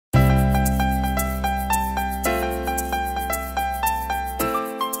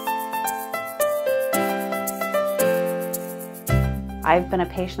I've been a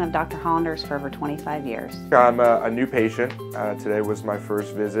patient of Dr. Hollander's for over 25 years. I'm a new patient. Today was my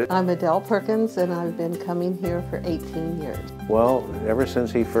first visit. I'm Adele Perkins, and I've been coming here for 18 years. Well, ever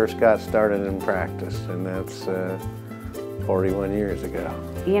since he first got started in practice, and that's 41 years ago.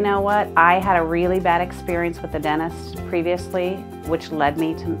 You know what? I had a really bad experience with the dentist previously, which led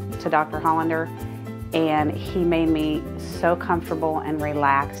me to Dr. Hollander, and he made me so comfortable and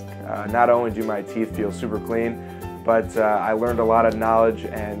relaxed. Not only do my teeth feel super clean, but I learned a lot of knowledge,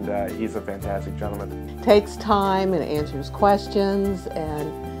 and he's a fantastic gentleman. Takes time and answers questions,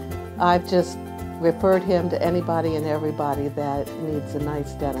 and I've just referred him to anybody and everybody that needs a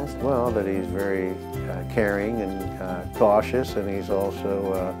nice dentist. Well, that he's very caring and cautious, and he's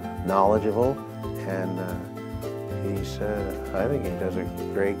also knowledgeable, and I think he does a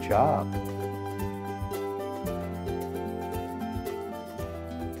great job.